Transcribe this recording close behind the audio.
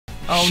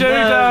Oh,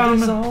 Showdown. No,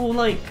 there's a whole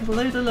like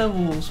load of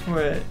levels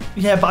for it.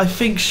 Yeah, but I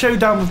think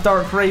Showdown with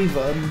Dark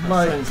Raven.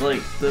 That sounds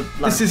like the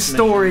last this is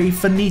story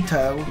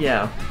finito.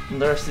 Yeah, and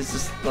the rest is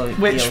just like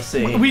Which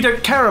DLC. we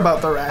don't care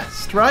about the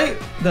rest, right?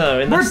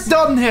 No, and We're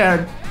done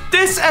here.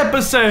 This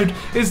episode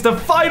is the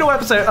final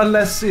episode,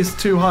 unless it's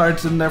too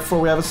hard, and therefore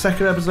we have a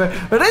second episode.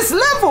 But this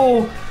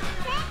level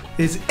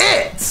is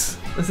it.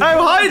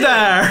 Oh, hi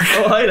there.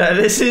 Oh, hi there.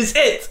 This is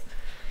it.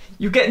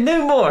 You get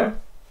no more.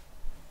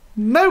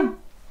 No.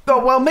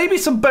 Oh, well, maybe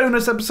some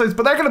bonus episodes,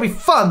 but they're going to be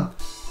fun.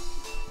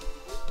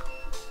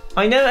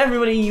 I know,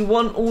 everybody, you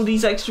want all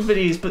these extra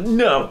videos, but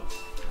no.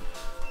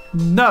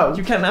 No.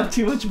 You can't have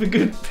too much of a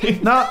good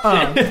thing.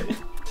 Nuh-uh.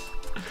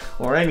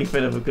 Or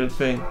anything of a good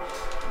thing.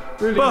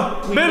 Really,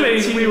 But,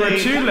 Billy, we were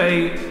too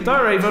late.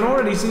 Dark Raven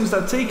already seems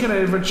to have taken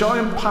over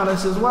Giant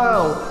Palace as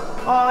well.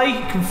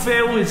 I can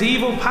feel his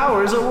evil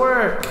powers at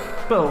work.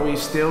 But we've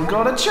still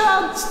got a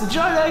chance. The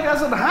giant egg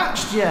hasn't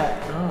hatched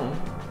yet. Oh.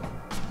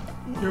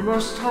 You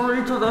must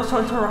hurry to the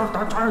center of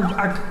the giant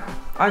egg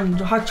and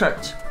hatch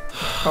it.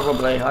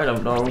 Probably, I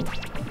don't know.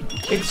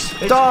 It's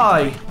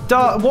Die!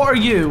 Die! What are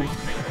you?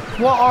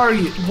 What are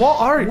you? What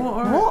are you?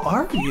 What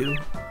are you?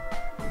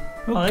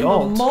 Oh, I'm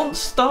God. a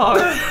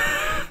monster.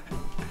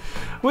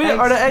 We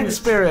are the egg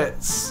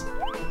spirits.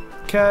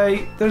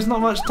 Okay, there's not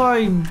much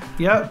time.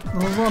 Yep, I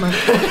was on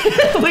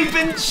it. We've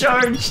been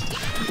charged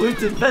with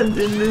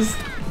defending this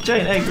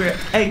giant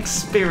egg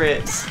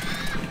spirits.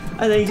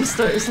 And then he just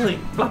starts like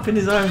flapping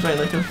his arms around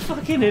like a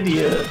fucking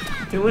idiot.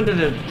 No wonder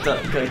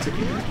that guy took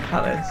him to the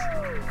palace.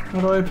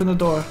 How do I open the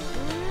door?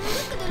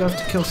 Do I have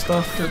to kill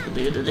stuff?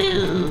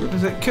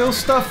 Is it kill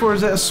stuff or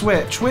is it a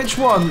switch? Which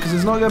one? Because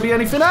there's not going to be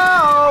anything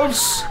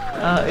else!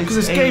 Because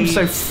this game's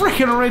so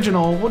freaking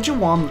original. What do you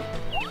want?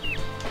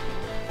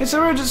 It's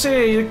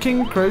emergency! The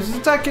King Crows is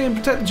attacking!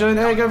 Protect the giant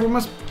egg, everyone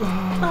must...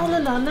 La la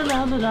la la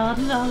la la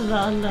la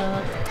la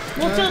la.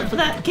 Watch out for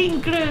that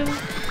King Crow!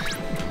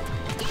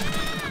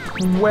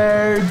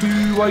 Where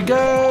do I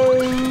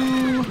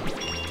go?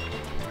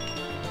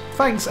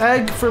 Thanks,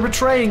 Egg, for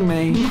betraying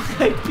me.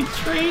 Egg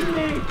betrayed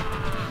me!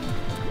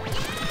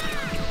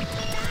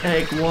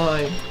 Egg,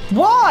 why?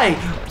 Why?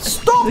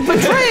 Stop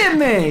betraying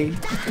me!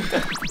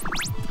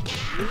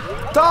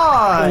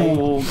 Die!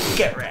 Oh,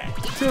 get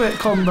wrecked! Do it,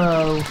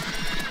 combo.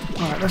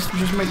 Alright, let's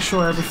just make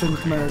sure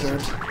everything's murdered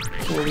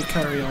before we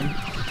carry on.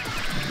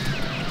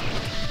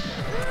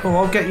 Oh,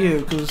 I'll get you,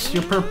 because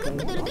you're purple.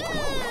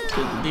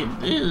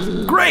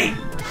 Great!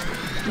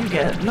 You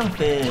get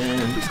nothing.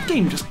 This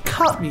game just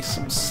cut me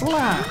some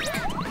slack.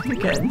 You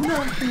get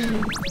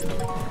nothing.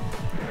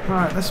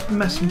 Alright, let's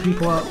mess some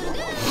people up.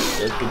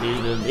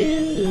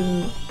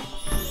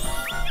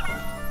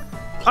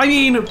 I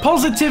mean,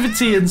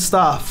 positivity and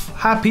stuff.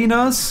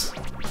 Happiness.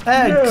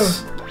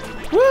 Eggs. No.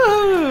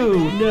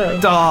 Woo! No.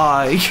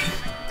 Die.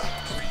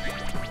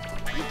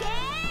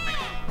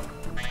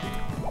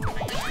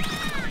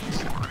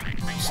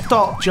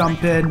 Stop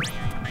jumping.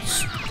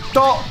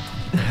 Stop.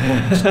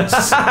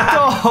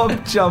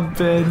 Stop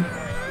jumping.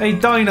 Hey,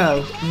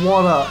 Dino,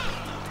 what up?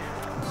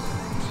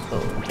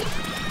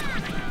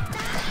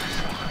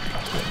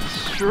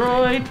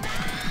 Destroyed.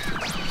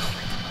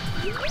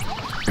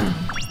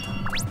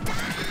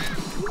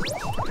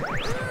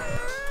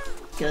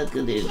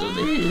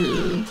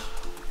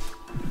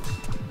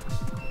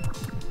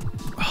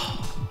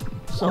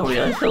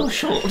 Sorry, I fell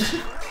short.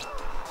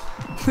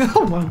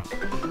 Oh my.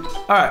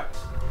 Alright.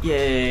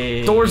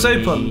 Yay. Doors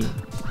opened.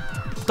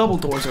 Double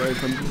doors are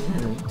open.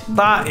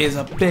 That is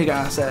a big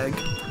ass egg.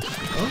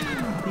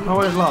 I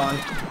won't lie.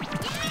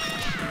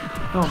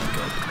 Oh my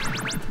god.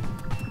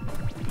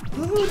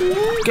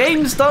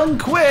 Game's done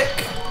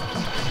quick!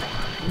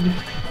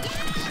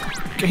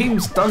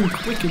 Game's done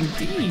quick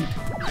indeed.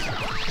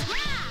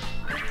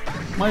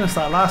 Minus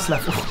that last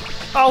level.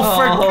 Oh,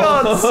 for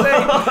God's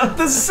sake!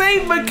 The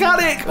same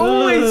mechanic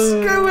always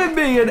screwing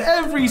me in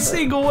every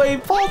single way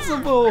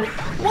possible!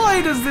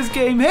 Why does this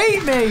game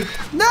hate me?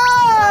 No!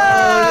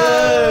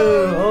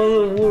 Oh, no!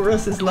 Oh, the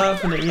walrus is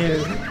laughing at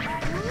you.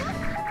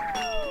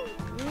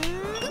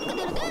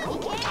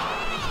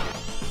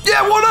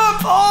 Yeah, what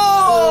up?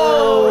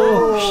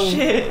 Oh! Oh,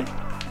 shit!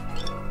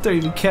 Don't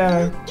even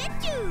care.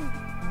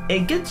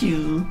 It gets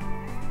you.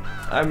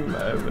 I'm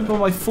All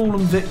my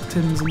fallen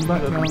victims in the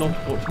background. not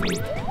watching me.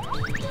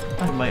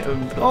 I'm my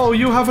own person. Oh,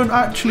 you haven't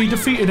actually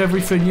defeated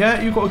everything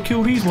yet. You've got to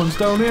kill these ones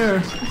down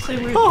here. It's so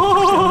weird. There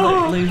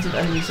are, like, loads of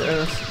enemies that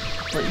are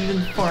like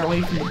even far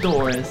away from the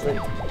door. It's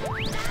like.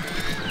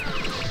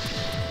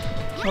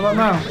 How about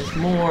now? There's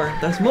more.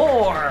 There's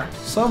more.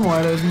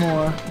 Somewhere there's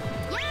more.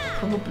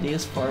 Probably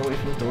as far away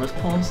from the door as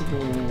possible.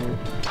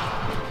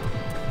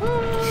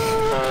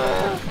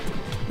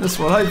 That's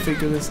what I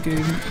think of this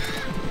game.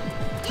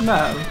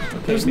 No,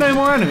 there's no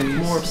more enemies.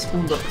 More have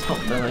spawned up top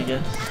then, I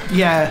guess.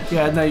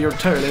 Yeah, no, you're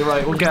totally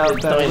right. We'll get out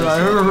there.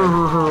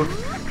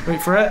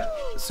 Wait for it.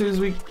 As soon as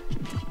we...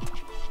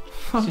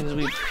 As soon as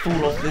we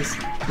fall off this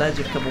ledge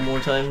a couple more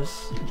times.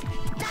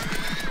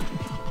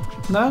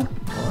 No?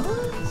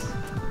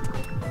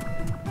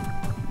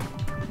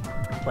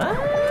 What?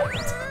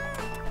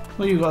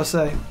 What you gotta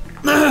say?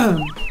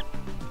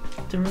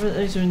 The remote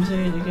are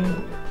inside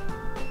again.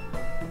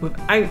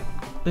 Without,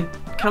 they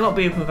cannot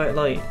be open without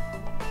light.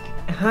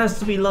 It has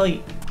to be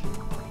light.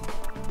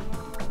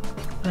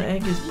 That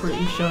egg is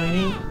pretty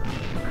shiny.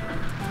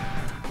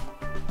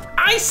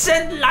 I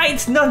said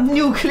light, not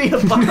nuclear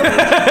bomb.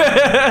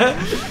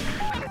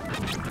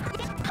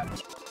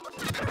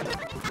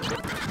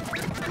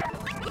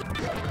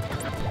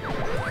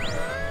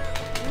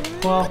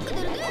 Well,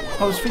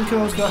 I was thinking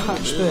I was going to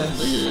hatch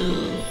this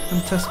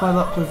and test my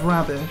luck with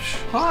Rubbish.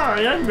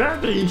 Hi, I'm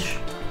Rubbish.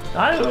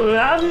 I'm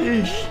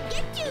Rubbish.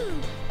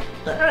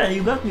 Ah,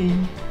 you got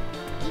me.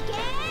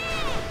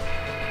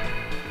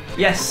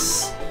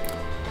 Yes.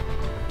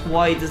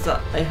 Why does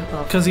that?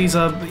 Because he's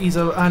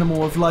a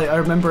animal of light. I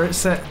remember it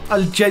said.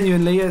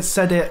 Genuinely, it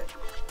said it.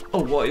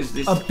 Oh, what is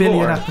this? A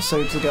billion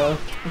episodes ago.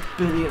 A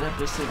billion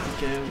episodes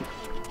ago.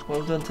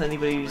 Well done to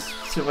anybody who's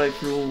survived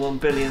through all 1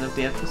 billion of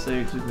the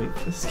episodes we've made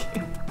for this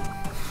game.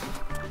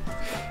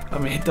 I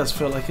mean, it does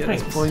feel like it at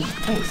this point.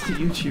 Thanks to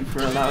YouTube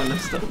for allowing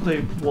us to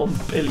upload 1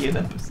 billion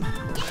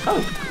episodes.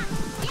 Oh!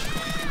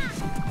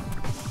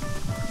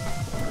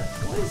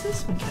 What is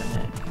this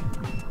mechanic?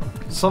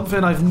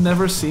 Something I've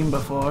never seen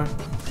before.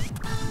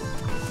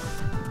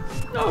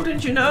 Oh,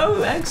 didn't you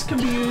know? Eggs can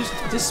be used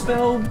to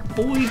dispel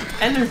void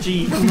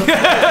energy from the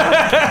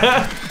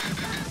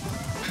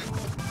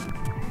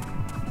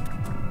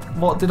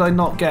What did I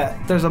not get?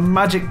 There's a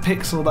magic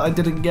pixel that I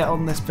didn't get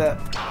on this bit.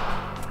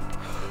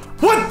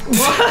 What?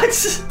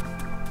 What?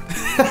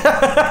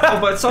 Oh,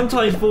 but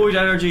sometimes void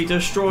energy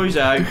destroys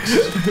eggs.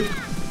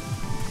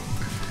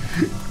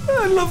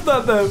 I love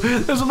that though.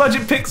 There's a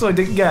magic pixel I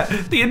didn't get.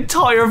 The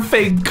entire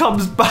thing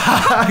comes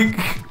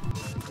back.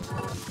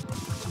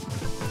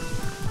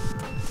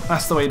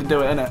 That's the way to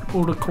do it, innit?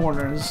 All the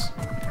corners.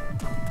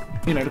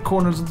 You know, the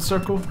corners of the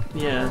circle?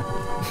 Yeah.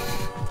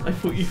 I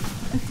thought you...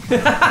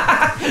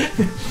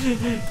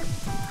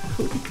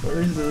 all the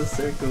corners of the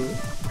circle.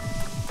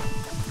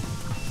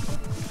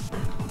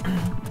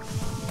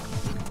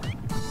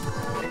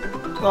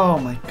 Oh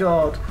my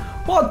god.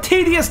 What a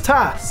tedious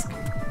task!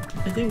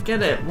 I didn't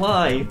get it.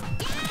 Why?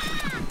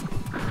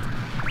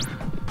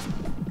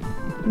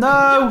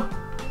 No!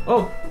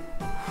 Oh!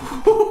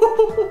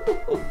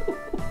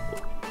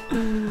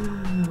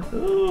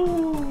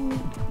 Oh,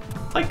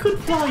 I could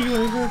fly you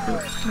over,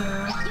 but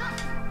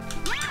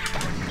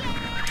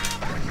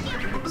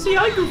see,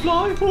 I can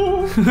fly.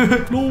 Oh.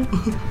 No,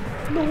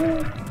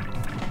 no.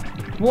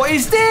 What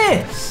is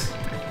this?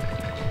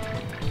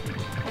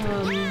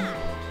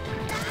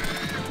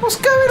 What's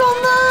going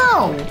on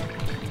now?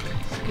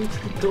 Let's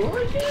go to the door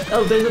again.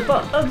 Oh, there's a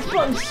button. Oh, there's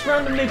buttons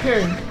randomly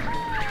appearing.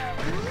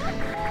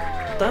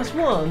 That's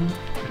one.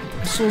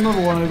 I saw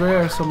another one over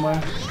here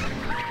somewhere.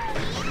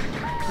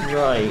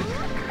 Right.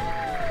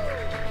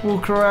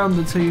 Walk around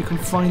until you can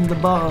find the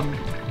button.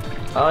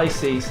 I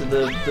see. So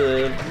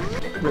the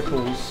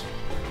ripples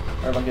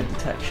are like a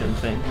detection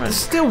thing, right? It's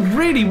still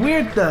really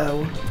weird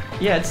though.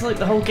 Yeah, it's like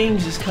the whole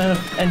game's just kind of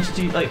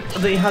introduced. Like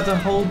they had a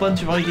whole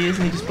bunch of ideas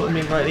and they just put them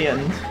in right at the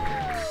end.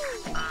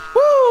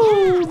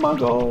 Woo! My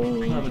god.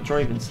 We'll have a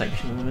driving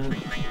section in a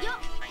minute.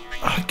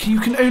 You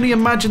can only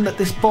imagine that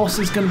this boss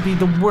is going to be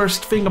the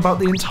worst thing about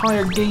the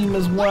entire game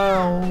as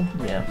well.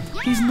 Yeah.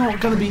 He's not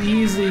going to be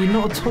easy,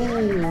 not at all.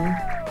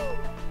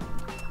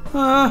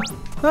 Oh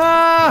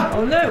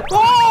no!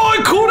 Oh,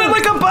 I caught it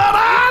like a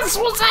badass!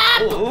 What's that?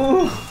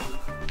 Oh.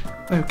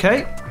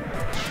 Okay.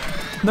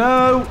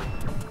 No.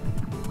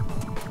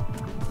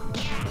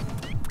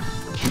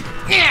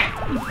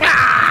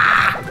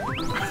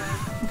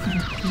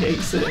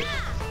 Makes it.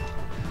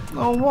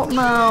 Oh, what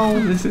now?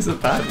 This is a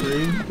bad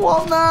room.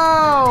 What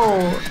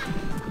now?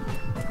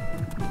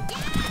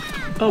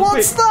 Oh,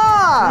 what's wait.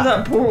 that?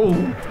 That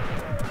portal.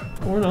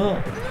 Or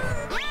not.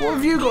 What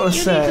have you got to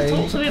say? You need to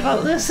talk to me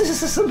about this.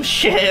 This is some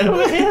shit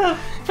over here.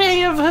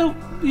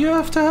 You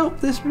have to help.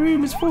 This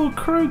room is full of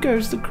crow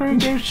ghosts. The crow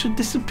ghosts should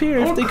disappear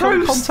if they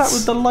come in contact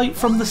with the light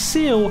from the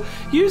seal.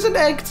 Use an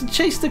egg to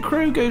chase the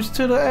crow ghosts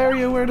to the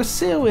area where the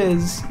seal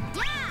is.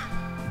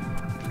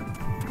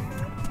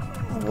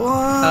 What?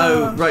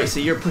 Oh, right, so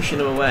you're pushing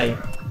them away.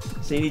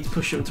 So you need to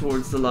push them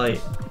towards the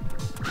light.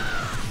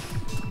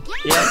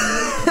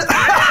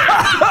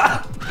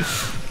 Yeah.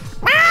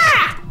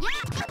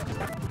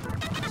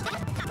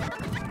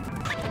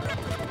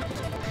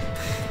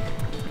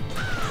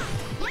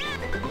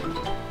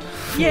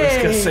 Yay! I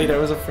was going to say there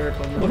was a third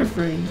one. We're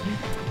free.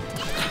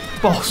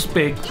 Boss,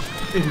 big,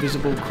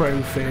 invisible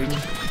crow thing.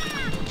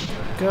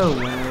 Go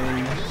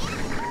away.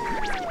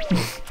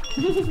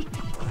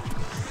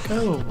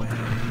 Go away.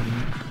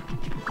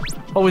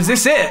 Oh, is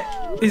this it?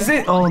 Is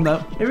it? Oh, no.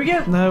 Here we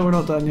go. No, we're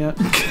not done yet.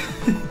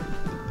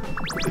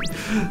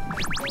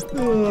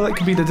 Oh, that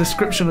could be the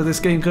description of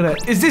this game, could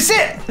it? Is this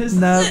it?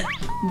 No,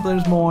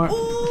 there's more.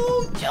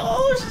 Oh,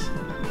 George.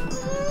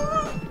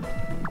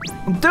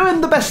 I'm doing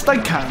the best I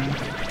can.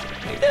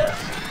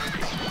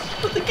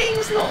 But the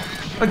game's not.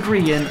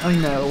 Agreeing, I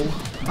know.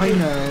 I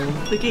know.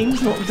 The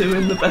game's not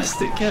doing the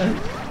best it can.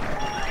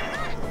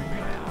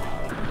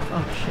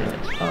 Oh, shit.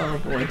 Oh,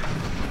 boy.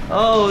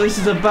 Oh, this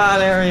is a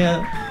bad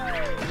area.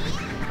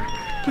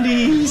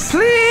 Please.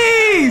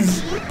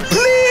 Please!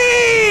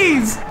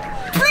 Please!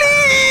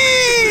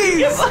 Please!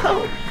 Get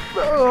out.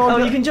 Oh,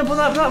 you can jump on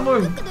that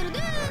platform.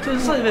 To the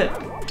side of it.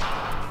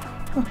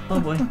 Oh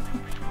boy.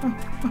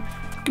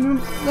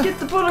 Get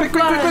the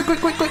butterfly.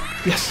 Quick.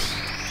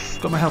 Yes.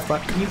 Got my health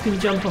back. You can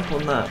jump up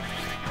on that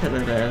pillar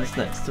there that's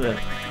next to it.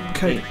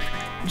 Okay.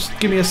 Just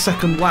give me a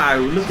second. Wow,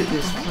 look at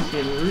this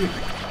fucking roof.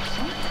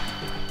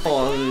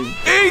 Oh.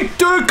 Eat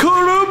the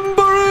cranberry!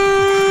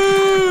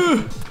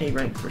 A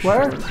rank for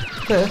Where? sure.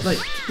 This? Like,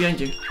 behind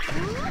you.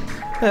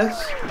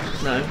 This?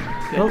 No,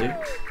 behind you.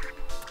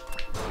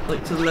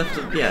 Like to the left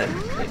of, yeah,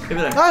 like,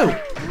 over there. Oh!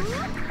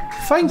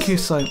 Thank you,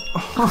 Simon.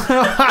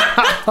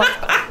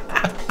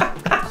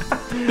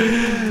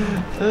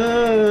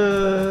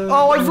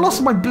 Oh, I've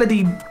lost my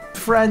bloody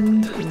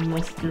friend. You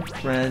lost your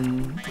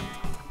friend.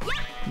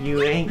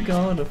 You ain't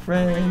got a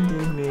friend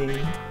in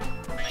me.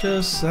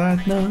 Just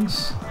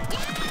sadness.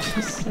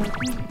 Just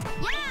sadness.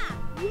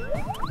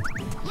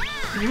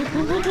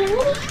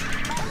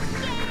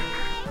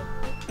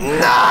 No!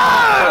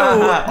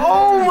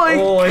 Oh my god!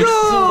 Oh, I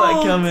saw that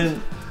coming.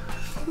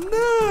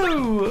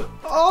 No!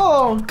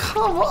 Oh,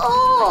 come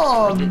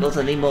on! If there's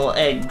any more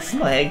eggs,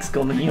 my eggs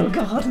gone in your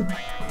garden.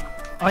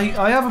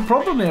 I have a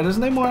problem here. There's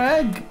no more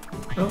egg.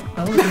 Oh,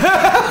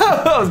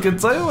 That was good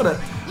time, wasn't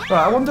it?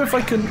 Right, I wonder if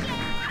I can...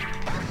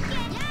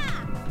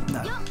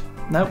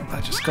 No,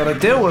 I just gotta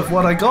deal with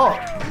what I got.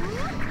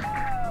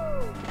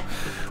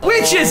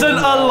 Which isn't a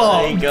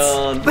lot. Oh my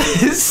god.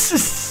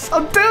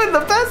 I'm doing the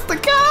best I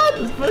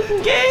can. This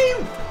fucking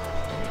game.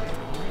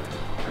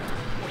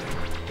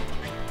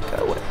 Go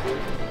away.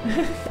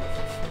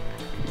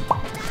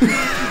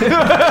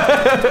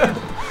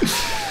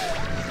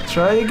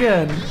 Try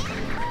again.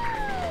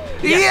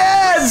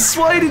 Yes!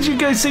 Why did you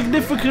go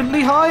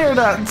significantly higher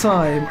that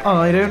time?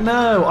 I don't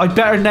know. I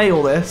better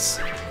nail this.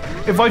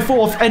 If I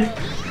fall off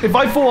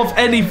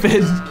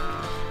anything,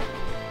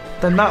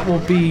 then that will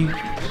be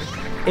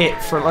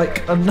it for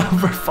like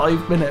another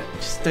 5 minutes.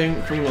 Just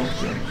don't fall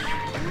off, Josh.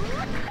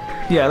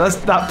 Yeah,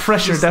 that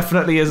pressure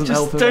definitely isn't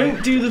helping. Just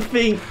don't do the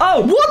thing.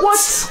 Oh, what? What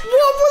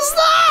was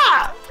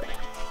that?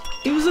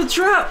 It was a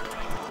trap.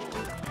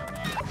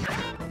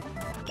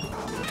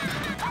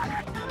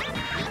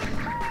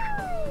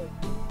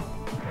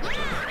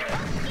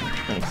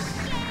 Nice.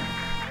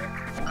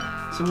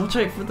 So watch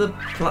out for the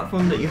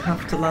platform that you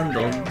have to land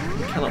on.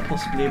 You cannot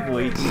possibly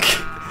avoid.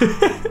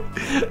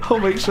 I'll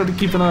make sure to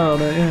keep an eye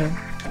on it, yeah.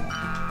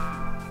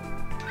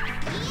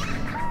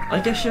 I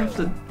guess you have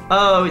to...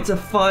 Oh, it's a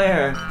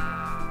fire.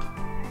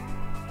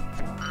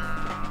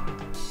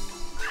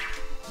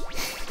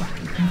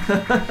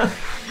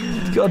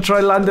 You gotta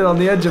try landing on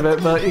the edge of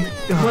it, but...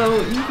 Well,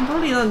 you can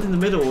probably land in the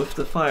middle if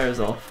the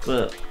fire's off,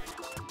 but...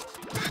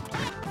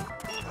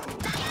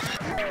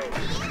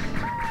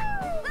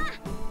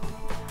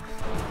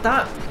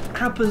 That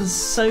happens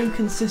so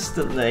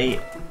consistently,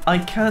 I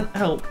can't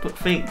help but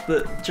think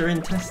that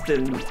during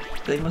testing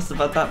they must have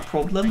had that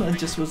problem and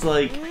just was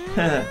like,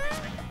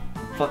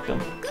 fuck them.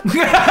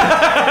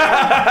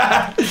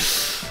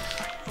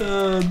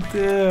 Oh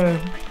dear.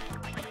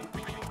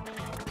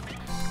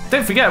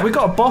 Don't forget, we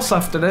got a boss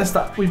after this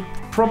that we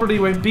probably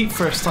won't beat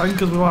first time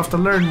because we'll have to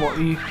learn what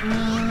he...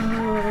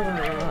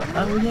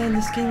 Oh yeah, and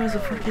this game has a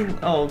fucking...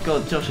 Oh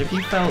god, Josh, if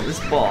you failed this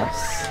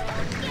boss,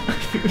 I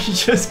think we should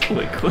just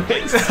quit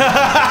quits.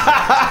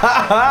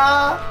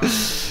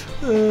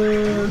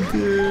 Oh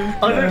dear.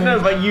 I don't know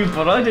about you,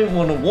 but I didn't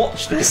want to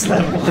watch this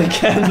level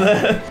again.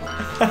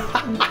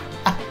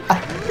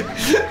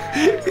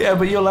 Yeah,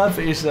 but you'll laugh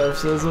at yourself,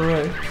 so it's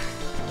alright.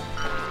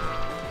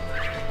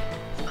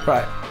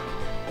 Right.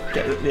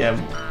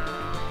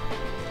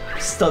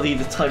 Study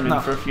the timing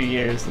for a few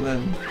years and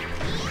then...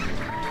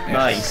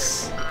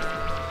 Yes. Nice.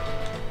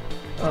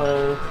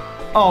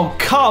 Oh,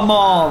 come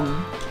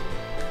on!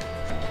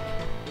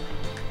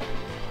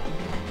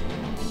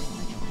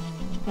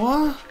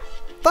 What?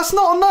 That's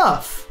not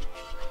enough!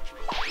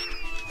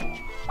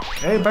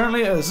 Okay,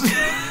 apparently it is.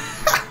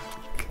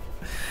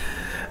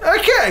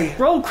 Okay!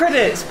 Roll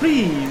credits,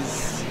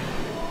 please!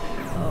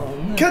 Oh,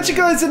 no. Catch you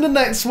guys in the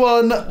next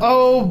one.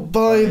 Oh,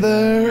 bye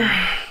there.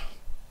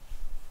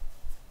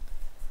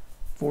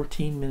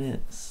 14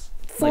 minutes.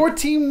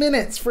 14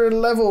 minutes for a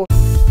level.